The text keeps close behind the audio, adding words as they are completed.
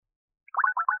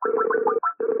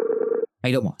は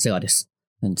い、どうも、瀬川です。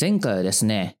前回はです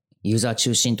ね、ユーザー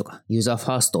中心とかユーザーフ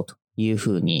ァーストという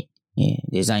ふうに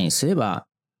デザインすれば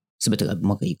全てがう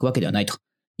まくいくわけではないと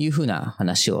いうふうな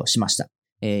話をしました。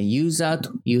ユーザー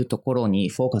というところに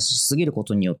フォーカスしすぎるこ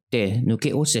とによって抜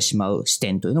け落ちてしまう視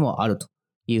点というのもあると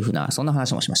いうふうな、そんな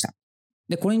話もしました。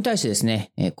で、これに対してです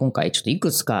ね、今回ちょっとい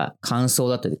くつか感想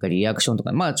だったりとかリアクションと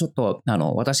か、ちょっと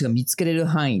私が見つけれる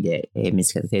範囲で見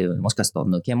つけた程度でもしかすると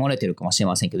抜け漏れてるかもしれ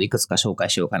ませんけど、いくつか紹介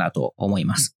しようかなと思い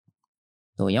ます。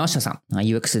山下さん、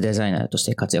UX デザイナーとし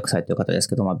て活躍されている方です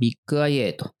けど、ビッグ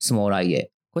IA とスモール IA。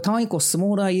これたまにス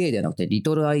モール IA ではなくてリ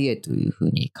トル IA というふ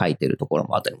うに書いてるところ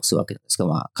もあったりもするわけなんですけ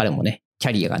ど、彼もね、キ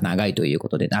ャリアが長いというこ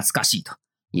とで懐かしいと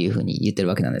いうふうに言ってる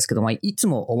わけなんですけど、いつ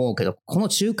も思うけど、この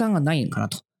中間がないのかな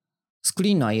と。スク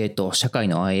リーンの IA と社会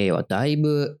の IA はだい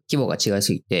ぶ規模が違い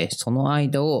すぎて、その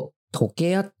間を溶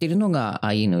け合っているのが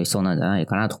IA の理想なんじゃない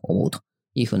かなと思うと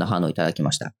いうふうな反応をいただき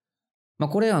ました。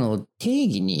これ定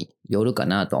義によるか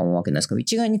なとは思うわけなんですけど、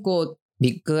一概に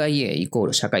ビッグ IA イコー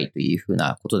ル社会というふう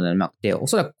なことではなくて、お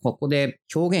そらくここで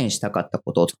表現したかった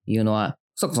ことというのは、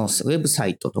おそらくそのウェブサ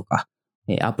イトとか、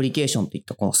アプリケーションといっ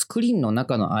たこのスクリーンの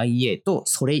中の IA と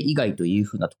それ以外という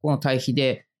ふうなところの対比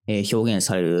で、表現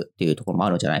されるっていうところもあ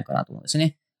るんじゃないかなと思うんです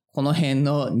ね。この辺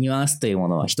のニュアンスというも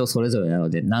のは人それぞれなの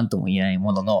で何とも言えない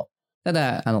ものの、た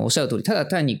だ、おっしゃる通り、ただ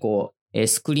単に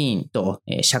スクリーンと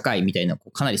社会みたいな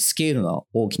かなりスケールの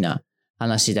大きな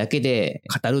話だけで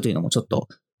語るというのもちょっと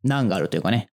難があるという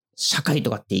かね、社会と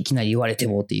かっていきなり言われて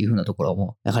もっていうふうなところ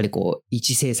も、やはり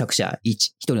一制作者、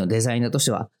一人のデザイナーとし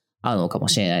てはあるのかも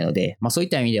しれないので、そういっ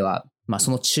た意味では、そ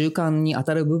の中間に当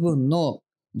たる部分の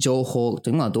情報と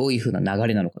いうのはどういうふうな流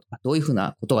れなのかとか、どういうふう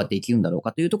なことができるんだろう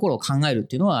かというところを考えるっ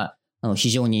ていうのは、非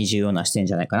常に重要な視点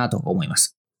じゃないかなと思いま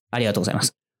す。ありがとうございま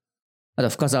す。あと、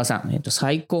深澤さん、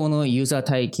最高のユーザー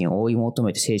体験を追い求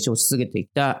めて成長し続けてい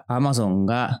た Amazon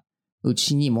が、う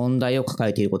ちに問題を抱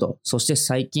えていること、そして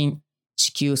最近、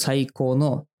地球最高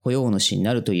の雇用主に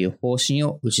なるという方針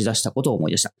を打ち出したことを思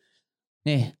い出した。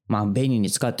ね、便利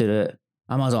に使っている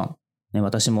Amazon、ね、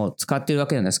私も使っているわ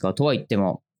けなんですが、とは言って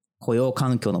も、雇用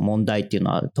環境の問題っていう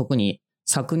のは、特に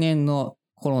昨年の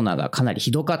コロナがかなりひ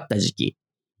どかった時期、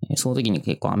その時に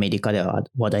結構アメリカでは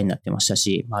話題になってました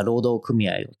し、労働組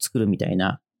合を作るみたい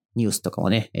なニュースとか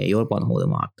もね、ヨーロッパの方で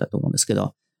もあったと思うんですけ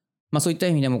ど、そういった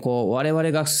意味でも我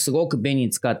々がすごく便利に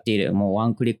使っている、もうワ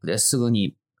ンクリックですぐ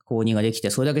に購入ができ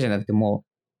て、それだけじゃなくても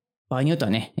う場合によって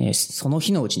はね、その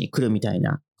日のうちに来るみたい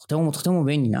な、とても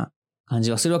便利な感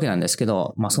じがするわけなんですけ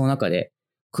ど、その中で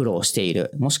苦労している、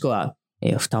もしくは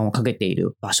負担をかけてい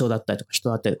る場所だったりとか人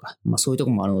だったりとか、そういうと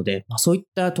ころもあるので、そういっ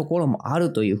たところもあ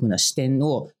るというふうな視点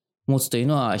を持つという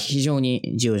のは非常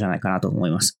に重要じゃないかなと思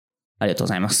います。ありがとうご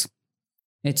ざいます。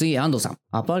次、安藤さん。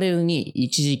アパレルに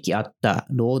一時期あった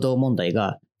労働問題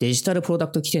がデジタルプロダ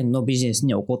クト起点のビジネス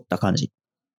に起こった感じ。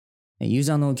ユー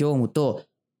ザーの業務と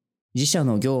自社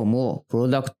の業務をプロ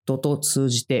ダクトと通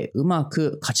じてうま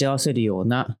く勝ち合わせるよう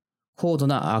な高度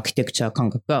なアーキテクチャ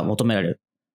感覚が求められる。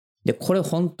で、これ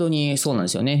本当にそうなんで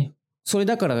すよね。それ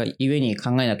だからゆえに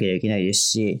考えなきゃいけないです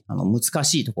し、難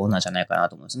しいところなんじゃないかな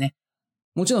と思うんですね。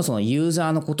もちろんそのユーザ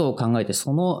ーのことを考えて、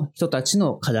その人たち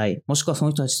の課題、もしくはそ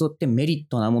の人たちにとってメリッ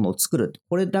トなものを作る。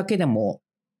これだけでも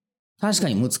確か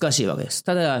に難しいわけです。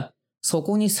ただ、そ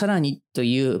こにさらにと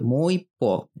いうもう一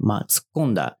歩、突っ込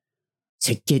んだ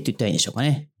設計と言ったらいいんでしょうか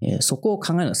ね。そこを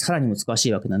考えるのはさらに難し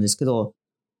いわけなんですけど、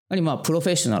やはりプロフ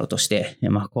ェッショナルとして、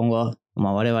今後、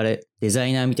我々デザ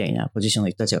イナーみたいなポジションの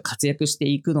人たちが活躍して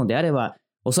いくのであれば、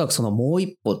おそらくそのもう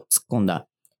一歩突っ込んだ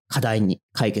課題に、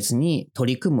解決に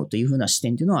取り組むというふうな視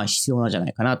点というのは必要なんじゃな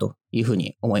いかなというふう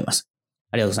に思います。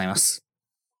ありがとうございます。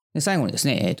で、最後にです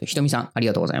ね、ひとみさん、あり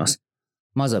がとうございます。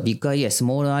まずはビッグ IA、ス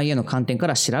モール IA の観点か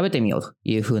ら調べてみようと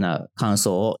いうふうな感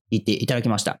想を言っていただき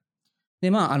ました。で、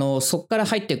そこから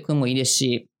入っていくのもいいです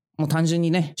し、もう単純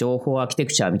にね、情報アーキテ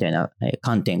クチャみたいな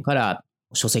観点から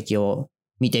書籍を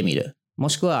見てみる。も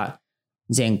しくは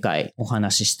前回お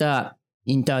話しした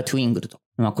インタートゥイングルと、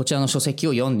こちらの書籍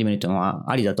を読んでみるというの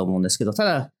はありだと思うんですけど、た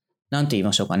だ、なんて言い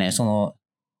ましょうかね、お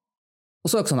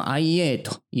そらくその IA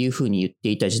というふうに言って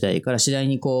いた時代から次第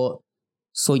に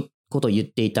そういうことを言っ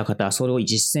ていた方、それを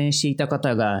実践していた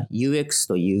方が UX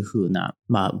というふうな、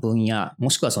分野、も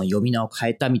しくはその呼び名を変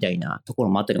えたみたいなところ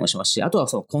もあったりもしますし、あとは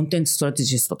そのコンテンツストラテ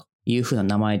ジストというふうな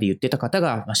名前で言ってた方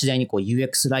が、次第に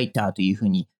UX ライターというふう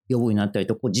に呼ぶようになったり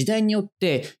と、時代によっ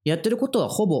てやってることは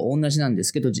ほぼ同じなんで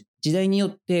すけど、時代によっ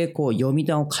て呼び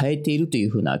名を変えているという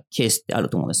ふうなケースってある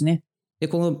と思うんですね。で、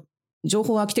この情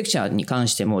報アーキテクチャに関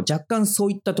しても若干そ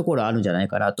ういったところあるんじゃない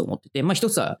かなと思ってて、一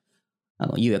つは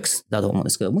UX だと思うんで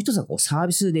すけど、もう一つはサー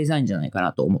ビスデザインじゃないか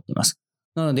なと思っています。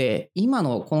なので、今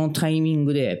のこのタイミン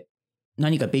グで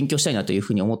何か勉強したいなという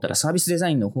ふうに思ったら、サービスデザ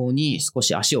インの方に少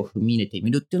し足を踏み入れて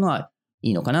みるっていうのは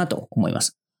いいのかなと思いま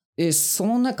す。で、そ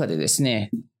の中でです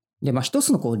ね、で、一つ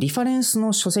のリファレンス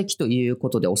の書籍というこ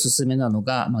とでおすすめなの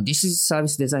が、This is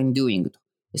Service Design Doing と、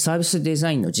サービスデ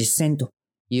ザインの実践と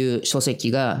いう書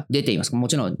籍が出ています。も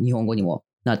ちろん日本語にも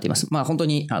なっています。本当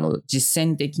に実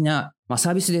践的な、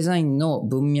サービスデザインの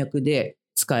文脈で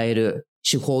使える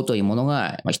手法というもの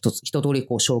が一通り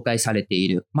紹介されてい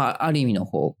る。ある意味の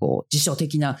辞書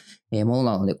的なもの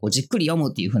なので、じっくり読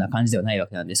むっていう風な感じではないわ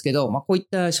けなんですけど、こういっ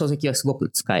た書籍はすごく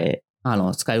使え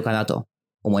るかなと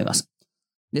思います。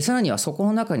で、さらにはそこ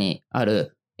の中にあ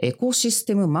るエコシス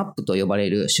テムマップと呼ばれ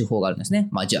る手法があるんですね。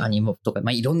ジャーニーマップとか、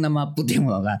いろんなマップという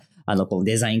ものが、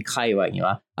デザイン界隈に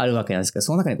はあるわけなんですけど、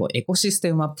その中にエコシス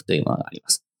テムマップというものがありま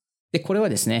す。で、これは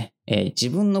ですね、自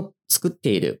分の作っ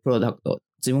ているプロダクト、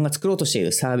自分が作ろうとしてい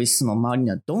るサービスの周りに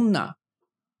はどんな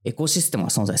エコシステムが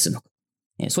存在するのか。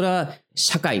それは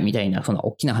社会みたいなそんな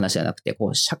大きな話じゃなくて、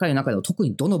社会の中でも特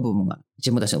にどの部分が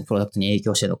自分たちのプロダクトに影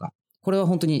響しているのか。これは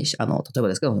本当に、例えば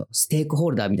ですけど、ステーク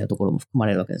ホルダーみたいなところも含ま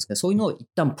れるわけですけど、そういうのを一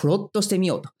旦プロットしてみ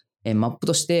ようと。マップ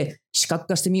として視覚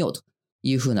化してみようと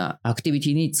いうふうなアクティビテ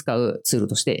ィに使うツール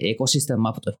としてエコシステムマ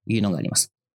ップというのがありま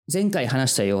す。前回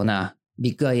話したような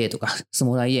ビッグ IA とかス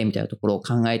モール IA みたいなところを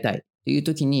考えたいという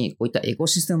時に、こういったエコ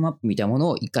システムマップみたいなもの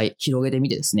を一回広げてみ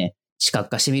てですね、視覚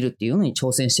化してみるっていうのに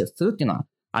挑戦してするっていうのは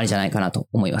ありじゃないかなと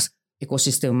思います。エコ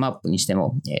システムマップにして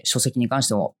も、書籍に関し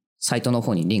てもサイトの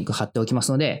方にリンク貼っておきま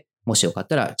すので、もしよかっ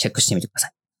たらチェックしてみてくださ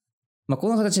い。こ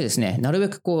の形でですね、なるべ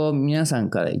く皆さん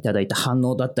からいただいた反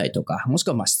応だったりとか、もし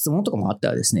くは質問とかもあった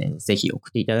らですね、ぜひ送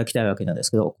っていただきたいわけなんで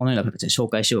すけど、このような形で紹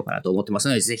介しようかなと思ってます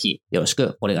ので、ぜひよろし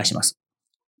くお願いします。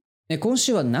で、今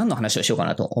週は何の話をしようか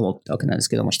なと思ったわけなんです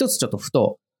けども、一つちょっとふ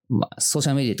と、ソーシ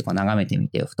ャルメディアとか眺めてみ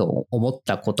て、ふと思っ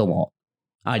たことも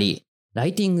あり、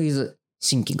Writing is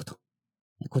Thinking と、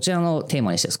こちらのテー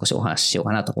マにして少しお話ししよう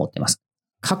かなと思っています。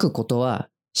書くことは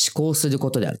思考する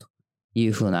ことであるとい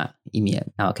うふうな意味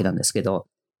なわけなんですけど、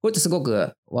これってすご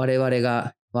く我々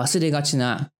が忘れがち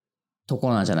なとこ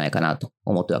ろなんじゃないかなと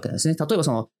思ってるわけなんですね。例えば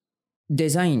そのデ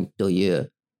ザインとい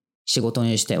う仕事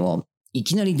にしても、い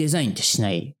きなりデザインってし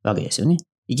ないわけですよね。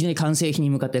いきなり完成品に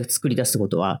向かって作り出すこ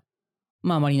とは、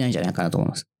あまりないんじゃないかなと思い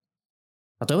ます。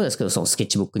例えばですけど、そのスケッ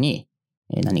チブックに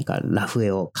何かラフ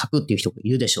絵を描くっていう人もい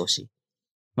るでしょうし、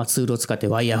ツールを使って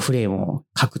ワイヤーフレームを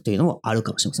描くっていうのもある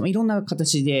かもしれません。いろんな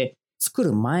形で作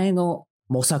る前の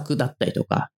模索だったりと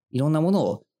か、いろんなもの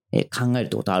を考えるっ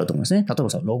てことはあると思うんですね。例えば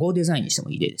そのロゴデザインにしても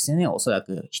いい例ですよね。おそら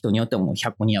く人によっても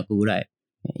100個200個ぐらい、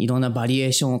いろんなバリエ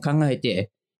ーションを考え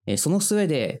て、その末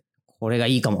でこれが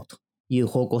いいかもという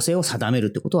方向性を定めるっ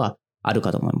てことはある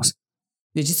かと思います。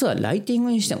で、実はライティン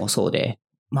グにしてもそうで、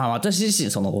私自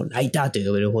身そのライターと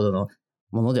呼べるほどの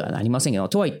ものではありませんけど、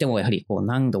とは言ってもやはり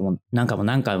何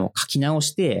回も書き直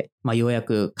して、ようや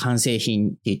く完成品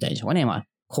って言ったらいいでしょうかね。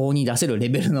こうに出せるレ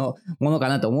ベルのものか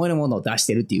なと思えるものを出し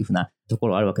てるっていうふうなとこ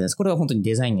ろがあるわけです。これは本当に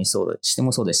デザインにして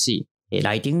もそうですし、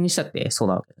ライティングにしたってそう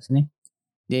なわけですね。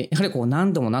で、やはり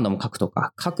何度も書くと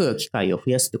か、書く機会を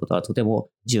増やすってことはとても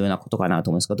重要なことかな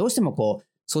と思うんですが、どうしても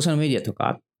ソーシャルメディアと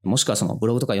か、もしくはそのブ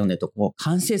ログとか読んでると、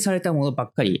完成されたものば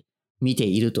っかり見て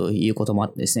いるということもあ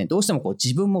ってですね、どうしても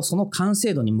自分もその完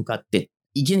成度に向かって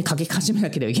いきなり書き始めな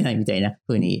ければいけないみたいな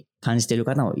風に感じている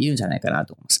方もいるんじゃないかな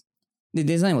と思います。で、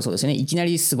デザインもそうですね。いきな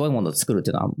りすごいものを作るっ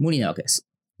ていうのは無理なわけです。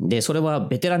で、それは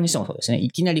ベテランにしてもそうですね。い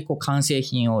きなり完成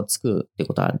品を作るって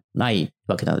ことはない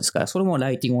わけなんですから、それも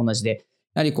ライティングも同じで、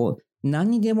やはり何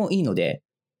にでもいいので、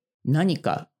何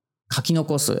か書き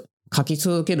残す、書き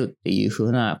続けるっていう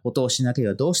風なことをしなけれ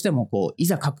ば、どうしてもい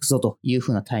ざ書くぞという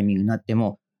風なタイミングになって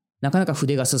も、なかなか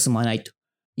筆が進まないと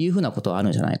いう風なことはある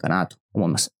んじゃないかなと思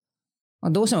います。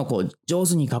どうしても上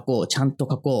手に書こう、ちゃんと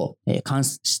書こう、完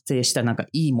成した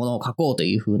いいものを書こうと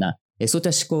いう風な、そういった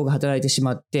思考が働いてし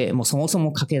まって、もうそもそ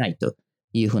も書けないと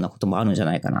いう風なこともあるんじゃ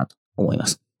ないかなと思いま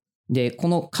す。で、こ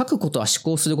の書くことは思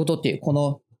考することっていうこ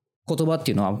の言葉っ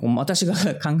ていうのは、私が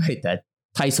考えた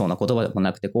大層な言葉でも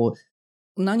なくて、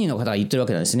何人の方が言ってるわ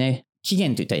けなんですね。起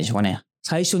源と言ったらいいでしょうかね。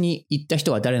最初に言った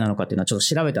人は誰なのかっていうのはちょっと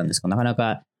調べたんですけど、なかな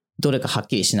かどれかはっ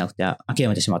きりしなくて諦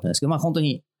めてしまったんですけど、本当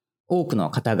に多くの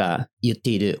方が言っ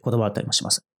ている言葉だったりもし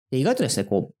ます。で、意外とですね、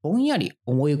ぼんやり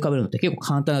思い浮かべるのって結構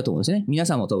簡単だと思うんですね。皆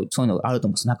さんもそういうのがあると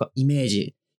思うんです。イメー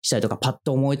ジしたりとか、パッ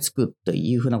と思いつくと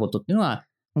いうふうなことっていうのは、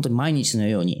本当に毎日の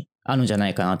ようにあるんじゃな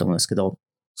いかなと思うんですけど、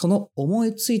その思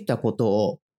いついたこと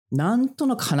をなんと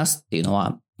なく話すっていうの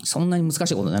は、そんなに難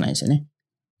しいことじゃないんですよね。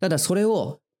ただそれ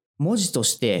を文字と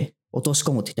して落とし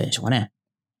込むって言ったらいいんでしょうかね。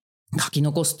書き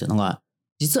残すっていうのが、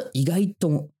実は意外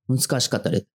と難しかった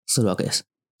りするわけです。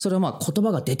それは言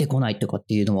葉が出てこないとかっ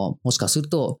ていうのももしかする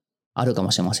とあるかも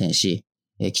しれませんし、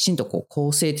きちんと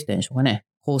構成って言ったんでしょうかね。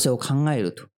構成を考え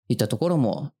るといったところ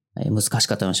も難し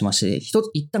かったりもしますし、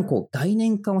一旦概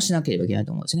念化をしなければいけない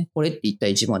と思うんですね。これって一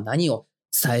体自分は何を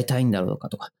伝えたいんだろうか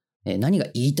とか、何が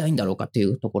言いたいんだろうかってい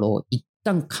うところを一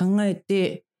旦考え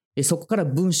て、そこから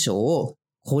文章を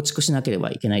構築しなけれ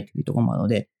ばいけないというところもあるの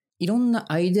で、いろんな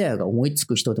アイデアが思いつ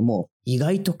く人でも意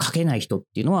外と書けない人っ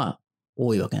ていうのは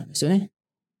多いわけなんですよね。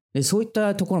で、そういっ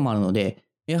たところもあるので、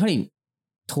やはり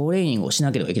トレーニングをし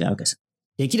なければいけないわけです。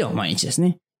できれば毎日です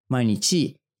ね。毎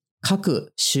日書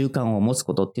く習慣を持つ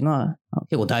ことっていうのは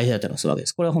結構大事だったりするわけで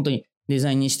す。これは本当にデ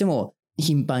ザインにしても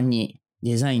頻繁に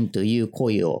デザインという行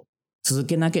為を続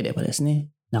けなければですね、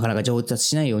なかなか上達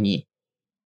しないように、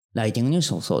ライティングにも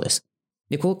そうです。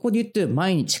で、ここで言って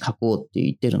毎日書こうって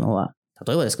言ってるのは、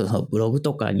例えばですけど、そのブログ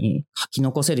とかに書き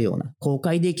残せるような、公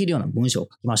開できるような文章を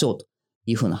書きましょうと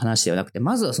いうふうな話ではなくて、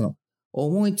まずはその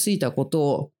思いついたこと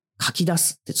を書き出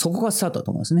すって、そこがスタートだ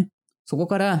と思うんですね。そこ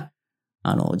から、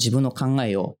自分の考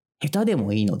えを下手で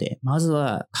もいいので、まず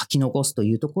は書き残すと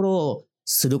いうところを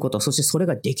すること、そしてそれ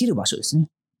ができる場所ですね。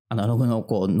アナログの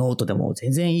ノートでも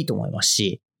全然いいと思います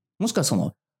し、もしくはそ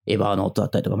のエバーノートだっ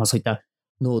たりとか、そういった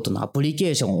ノートのアプリ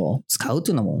ケーションを使う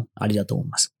というのもありだと思い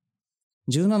ます。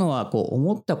重要なのは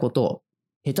思ったことを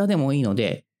下手でもいいの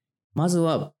で、まず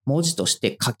は文字とし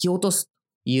て書き落とすと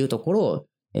いうところを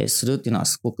するっていうのは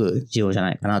すごく重要じゃ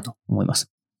ないかなと思いま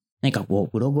す。何か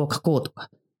ブログを書こうとか、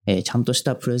ちゃんとし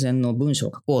たプレゼンの文章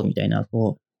を書こうみたいな、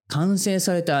完成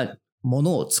されたも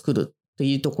のを作ると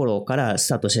いうところからス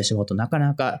タートしてしまうとなか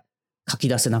なか書き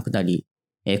出せなくなり、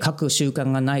書く習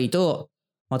慣がないと、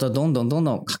またどんど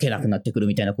ん書けなくなってくる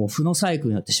みたいな負のサイクル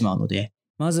になってしまうので、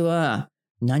まずは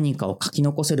何かを書き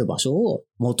残せる場所を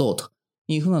持とうと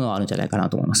いうふうなのはあるんじゃないかな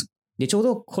と思います。で、ちょう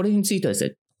どこれについてはです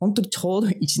ね、本当にちょうど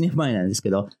1年前なんですけ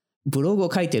ど、ブログ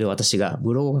を書いている私が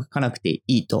ブログを書かなくてい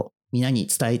いと皆に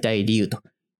伝えたい理由と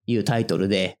いうタイトル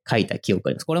で書いた記憶が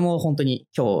あります。これも本当に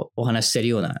今日お話ししている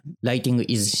ような Writing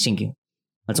is Thinking。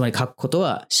つまり書くこと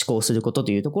は思考すること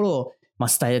というところを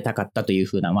伝えたかったという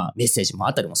ふうなメッセージも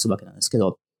あったりもするわけなんですけ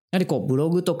ど、やはりブロ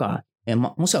グとか、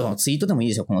もしくはツイートでもいい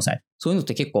ですよ、この際。そういうのっ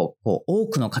て結構多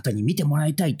くの方に見てもら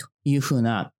いたいというふう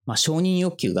な、承認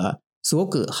欲求がすご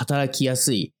く働きや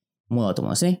すいものだと思い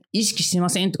ますね。意識してま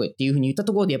せんとかっていうふうに言った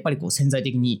ところでやっぱり潜在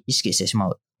的に意識してしま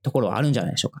うところはあるんじゃな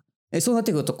いでしょうか。そうなっ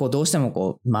てくるとどうして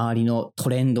も周りのト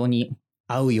レンドに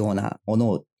合うようなもの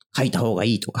を書いた方が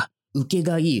いいとか、受け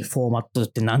がいいフォーマットっ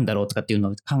て何だろうとかっていうの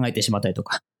を考えてしまったりと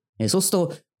か、そうする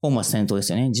と本末転倒で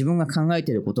すよね。自分が考え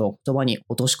ていることを言葉に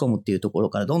落とし込むっていうところ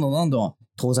からどんどん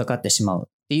遠ざかってしまうっ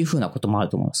ていうふうなこともある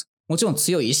と思います。もちろん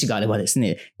強い意志があればです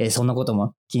ね、そんなこと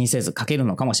も気にせず書ける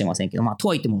のかもしれませんけど、と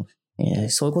はいっても、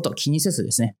そういうことを気にせず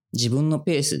ですね、自分の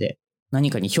ペースで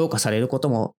何かに評価されること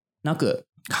もなく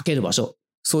書ける場所、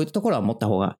そういったところは持った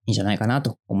方がいいんじゃないかな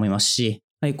と思いますし、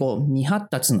やはり未発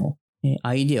達の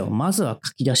アイデアをまずは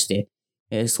書き出して、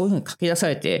そういうふうに書き出さ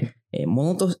れて、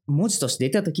文字として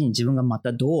出たときに自分がま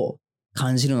たどう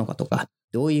感じるのかとか、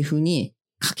どういうふうに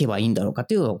書けばいいんだろうか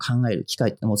というのを考える機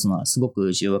会って持つのはすご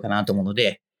く重要かなと思うの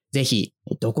で、ぜひ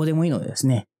どこでもいいのでです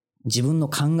ね、自分の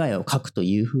考えを書くと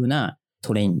いうふうな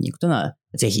トレーニングというのは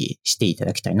ぜひしていた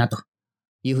だきたいなと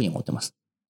いうふうに思っています。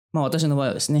私の場合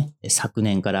はですね、昨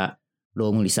年から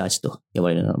ロームリサーチと呼ば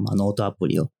れるノートアプ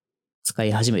リを使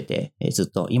い始めて、ずっ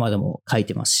と今でも書い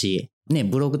てますし、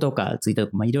ブログとかツイッタ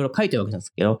ーとかいろいろ書いてるわけなんで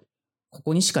すけど、こ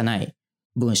こにしかない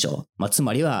文章、つ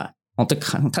まりは本当に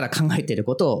ただ考えている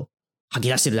ことを吐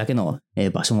き出しているだけの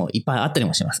場所もいっぱいあったり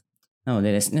もします。なの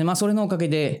でですね、それのおかげ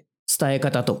で伝え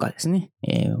方とかですね、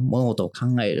物事を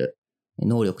考える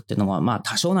能力っていうのは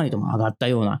多少なりとも上がった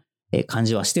ような感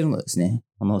じはしているのでですね、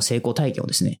この成功体験を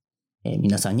ですね、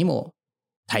皆さんにも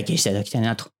体験していただきたい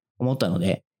なと思ったの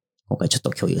で、今回ちょっと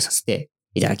共有させて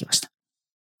いただきました。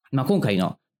今回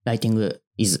のWriting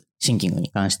is Thinking に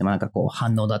関しても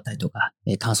反応だったりとか、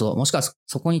感想、もしくは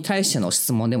そこに対しての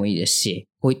質問でもいいですし、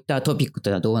こういったトピックと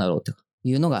いうのはどうなろうと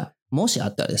いうのが、もしあ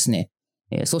ったらですね、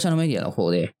ソーシャルメディアの方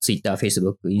で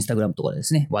Twitter、Facebook、Instagram とかでで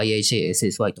すね、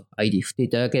YHASSY と ID 振ってい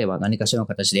ただければ何かしらの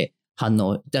形で反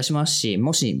応いたしますし、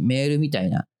もしメールみたい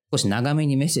な少し長め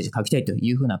にメッセージ書きたいと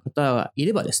いうふうな方がい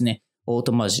ればですね、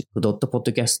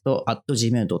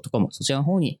automagic.podcast@gmail.com そちらの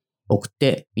方に送っ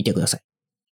てみてください。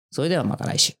それではまた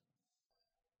来週。